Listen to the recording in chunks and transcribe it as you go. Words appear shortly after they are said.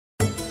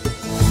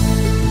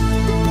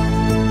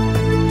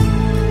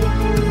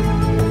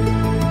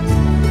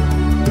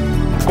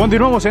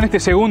Continuamos en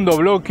este segundo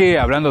bloque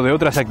hablando de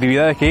otras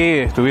actividades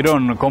que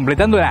estuvieron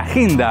completando la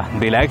agenda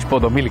de la Expo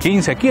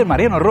 2015 aquí en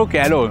Mariano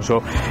Roque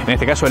Alonso. En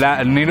este caso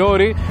la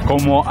Nelore,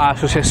 como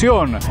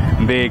asociación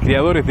de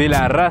criadores de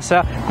la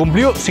raza,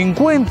 cumplió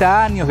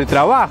 50 años de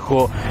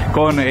trabajo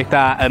con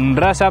esta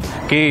raza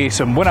que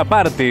es buena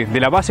parte de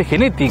la base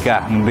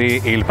genética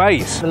del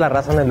país. La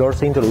raza Nelore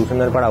se introduce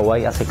en el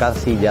Paraguay hace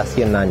casi ya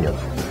 100 años.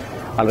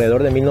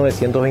 Alrededor de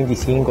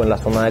 1925 en la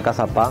zona de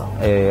Cazapá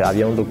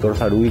había un doctor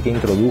Sarubi que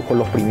introdujo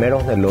los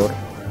primeros Nelore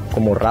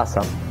como raza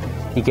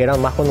y que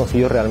eran más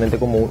conocidos realmente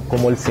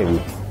como el cebú.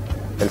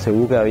 El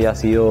cebú que había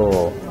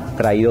sido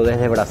traído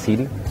desde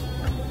Brasil,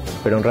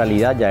 pero en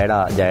realidad ya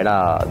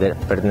era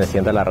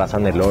perteneciente a la raza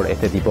Nelore,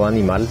 este tipo de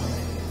animal.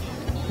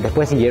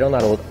 Después siguieron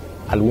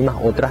algunas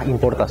otras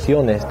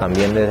importaciones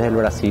también desde el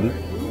Brasil,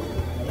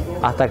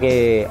 hasta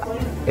que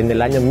en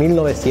el año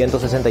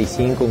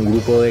 1965 un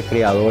grupo de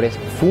criadores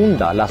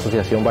funda la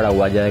Asociación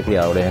Paraguaya de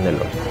Criadores de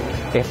Nelore.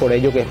 Es por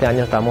ello que este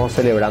año estamos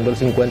celebrando el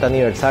 50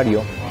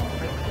 aniversario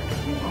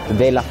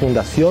de la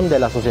fundación de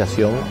la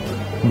asociación,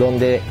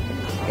 donde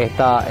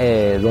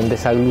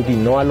se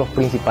aglutinó a los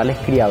principales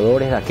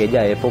criadores de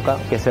aquella época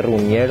que se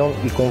reunieron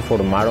y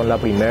conformaron la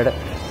primera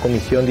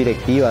comisión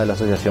directiva de la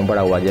Asociación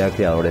Paraguaya de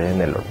Criadores de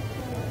Nelore.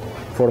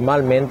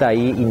 Formalmente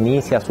ahí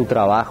inicia su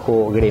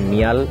trabajo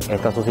gremial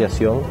esta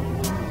asociación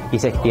y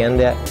se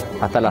extiende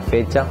hasta la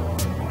fecha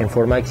en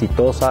forma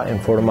exitosa, en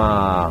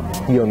forma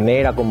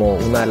pionera, como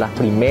una de las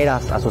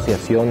primeras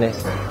asociaciones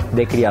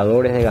de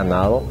criadores de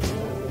ganado,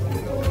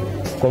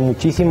 con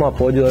muchísimo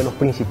apoyo de los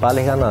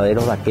principales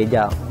ganaderos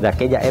de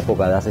aquella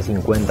época, de hace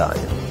 50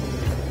 años.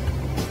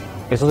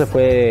 Eso se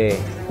fue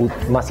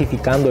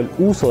masificando el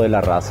uso de la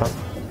raza,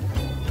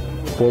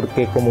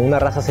 porque como una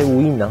raza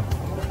cebuina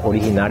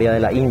originaria de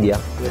la India,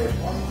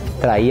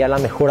 traía la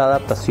mejor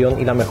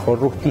adaptación y la mejor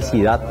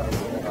rusticidad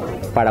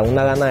para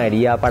una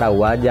ganadería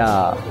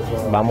paraguaya,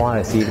 vamos a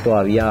decir,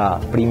 todavía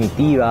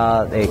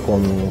primitiva,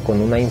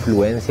 con una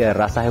influencia de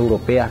razas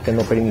europeas que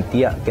no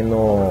permitía, que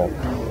no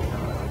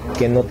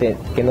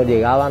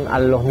llegaban a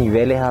los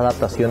niveles de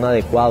adaptación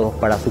adecuados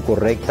para su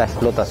correcta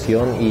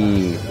explotación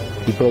y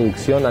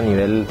producción a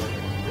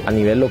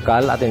nivel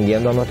local,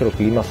 atendiendo a nuestro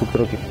clima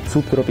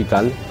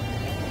subtropical.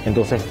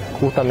 Entonces,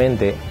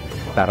 justamente,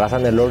 la raza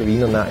Nelore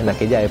vino en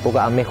aquella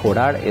época a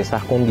mejorar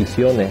esas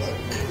condiciones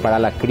para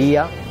la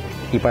cría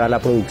y para la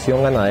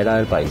producción ganadera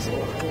del país.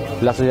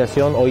 La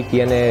asociación hoy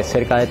tiene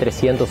cerca de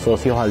 300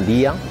 socios al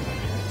día,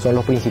 son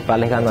los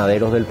principales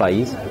ganaderos del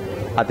país,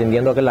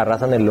 atendiendo a que la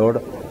raza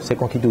Nelore se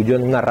constituyó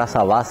en una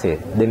raza base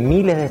de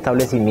miles de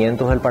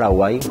establecimientos del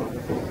Paraguay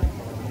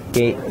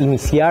que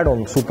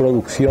iniciaron su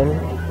producción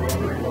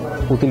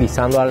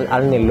utilizando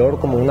al Nelore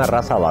como una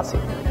raza base,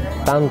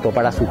 tanto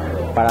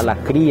para la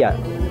cría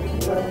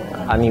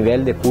a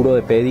nivel de puro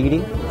de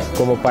pedigree,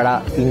 como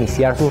para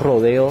iniciar sus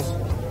rodeos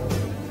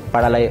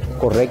para la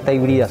correcta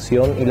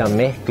hibridación y la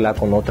mezcla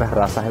con otras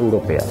razas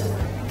europeas.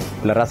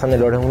 La raza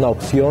Nelore es una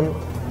opción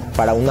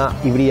para una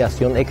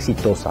hibridación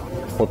exitosa.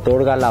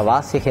 Otorga la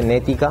base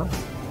genética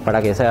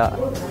para que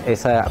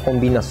esa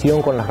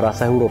combinación con las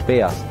razas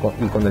europeas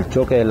y con el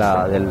choque de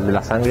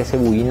la sangre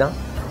cebuina,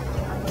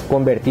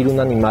 convertir un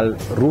animal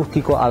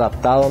rústico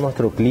adaptado a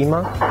nuestro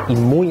clima y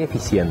muy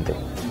eficiente.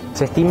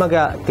 Se estima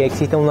que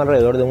existe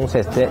alrededor de un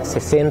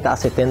 60 a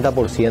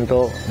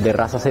 70% de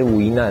raza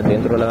cebuina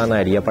dentro de la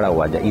ganadería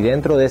paraguaya, y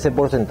dentro de ese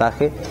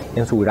porcentaje,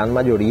 en su gran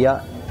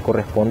mayoría,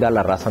 corresponde a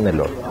la raza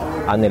Nelore,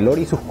 a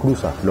Nelore y sus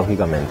cruzas,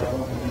 lógicamente.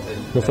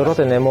 Nosotros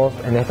tenemos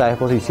en esta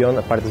exposición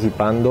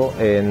participando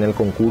en el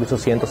concurso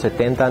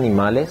 170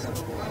 animales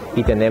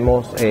y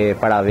tenemos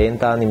para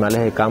venta animales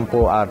de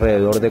campo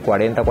alrededor de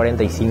 40 a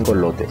 45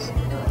 lotes.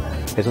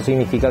 Eso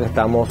significa que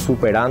estamos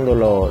superando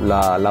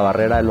la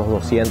barrera de los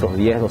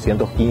 210,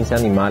 215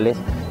 animales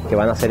que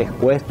van a ser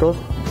expuestos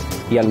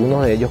y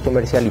algunos de ellos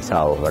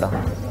comercializados, ¿verdad?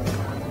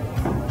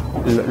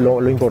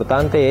 Lo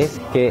importante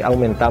es que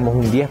aumentamos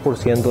un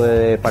 10%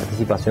 de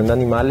participación de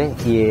animales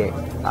y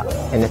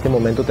en este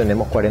momento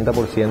tenemos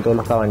 40% de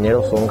los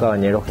cabañeros, son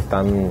cabañeros que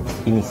están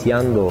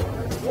iniciando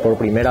por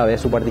primera vez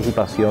su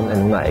participación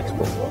en una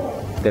expo.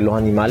 De los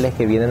animales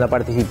que vienen a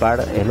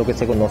participar es lo que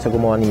se conoce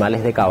como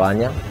animales de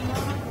cabaña,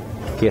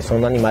 que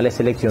son animales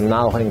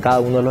seleccionados en cada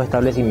uno de los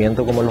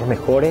establecimientos como los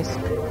mejores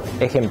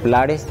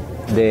ejemplares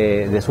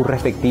de sus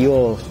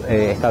respectivos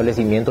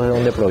establecimientos de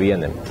donde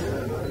provienen.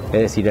 Es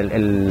decir,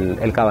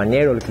 el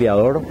cabañero, el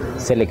criador,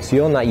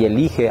 selecciona y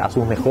elige a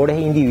sus mejores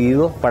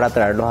individuos para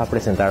traerlos a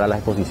presentar a la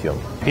exposición.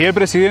 Y el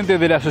presidente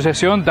de la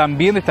asociación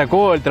también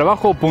destacó el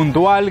trabajo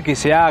puntual que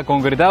se ha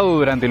concretado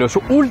durante los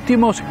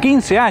últimos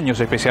 15 años,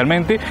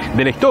 especialmente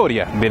de la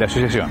historia de la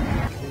asociación.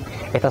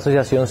 Esta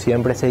asociación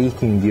siempre se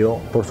distinguió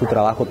por su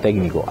trabajo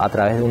técnico, a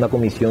través de una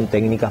comisión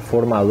técnica,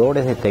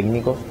 formadores de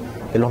técnicos,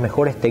 de los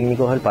mejores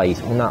técnicos del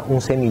país,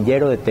 un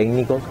semillero de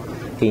técnicos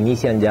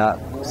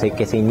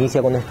que se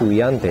inicia con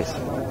estudiantes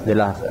de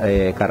las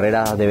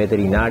carreras de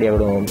veterinaria,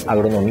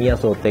 agronomía,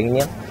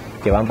 zootecnia,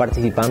 que van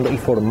participando y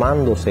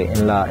formándose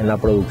en la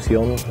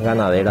producción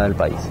ganadera del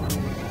país.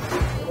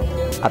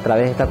 A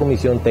través de esta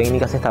comisión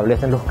técnica se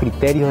establecen los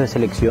criterios de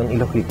selección y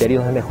los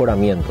criterios de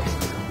mejoramiento,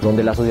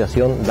 donde la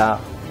asociación da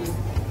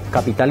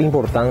capital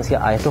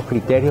importancia a estos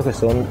criterios que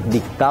son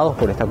dictados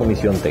por esta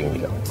comisión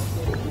técnica.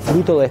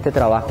 Fruto de este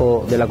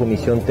trabajo de la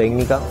comisión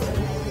técnica,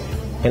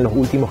 en los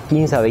últimos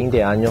 15 a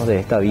 20 años de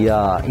esta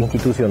vida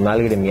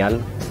institucional gremial,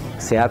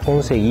 se ha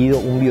conseguido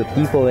un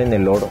biotipo de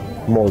Nelore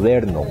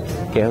moderno,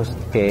 que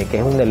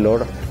es un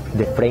Nelore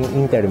de frame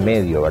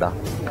intermedio, ¿verdad?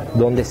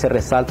 Donde se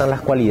resaltan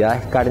las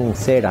cualidades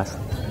carniceras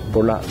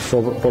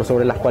por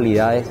sobre las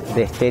cualidades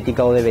de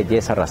estética o de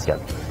belleza racial,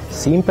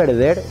 sin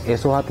perder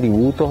esos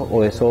atributos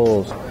o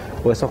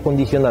esos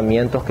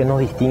condicionamientos que nos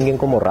distinguen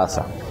como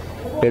raza,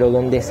 pero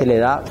donde se le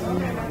da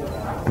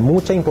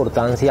mucha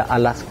importancia a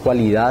las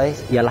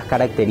cualidades y a las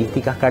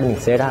características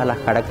carniceras, a las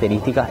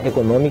características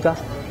económicas,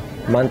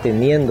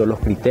 manteniendo los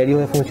criterios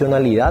de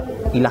funcionalidad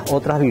y las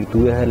otras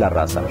virtudes de la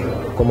raza,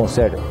 como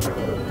ser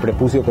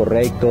prepucio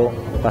correcto,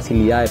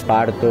 facilidad de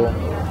parto,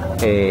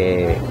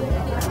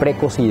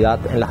 precocidad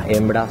en las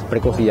hembras,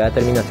 precocidad de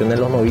terminación en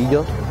los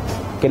novillos,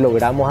 que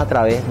logramos a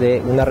través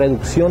de una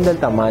reducción del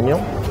tamaño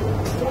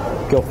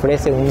que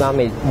ofrece una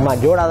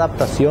mayor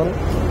adaptación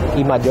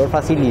y mayor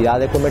facilidad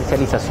de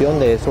comercialización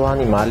de esos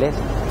animales,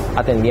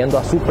 atendiendo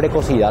a su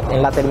precocidad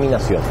en la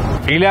terminación.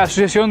 Y la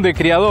Asociación de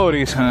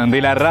Criadores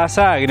de la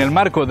Raza, en el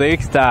marco de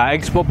esta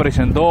Expo,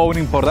 presentó una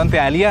importante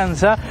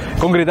alianza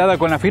concretada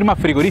con la firma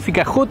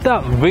frigorífica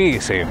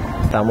JBS.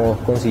 Estamos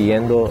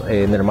consiguiendo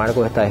en el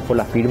marco de esta Expo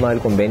la firma del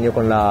convenio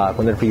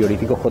con el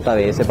frigorífico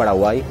JBS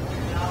Paraguay,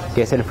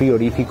 que es el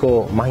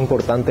frigorífico más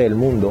importante del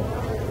mundo.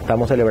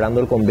 Estamos celebrando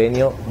el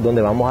convenio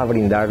donde vamos a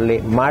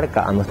brindarle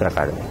marca a nuestra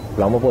carne.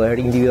 Vamos a poder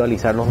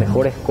individualizar los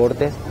mejores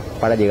cortes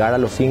para llegar a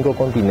los 5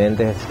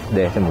 continentes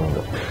de este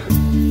mundo.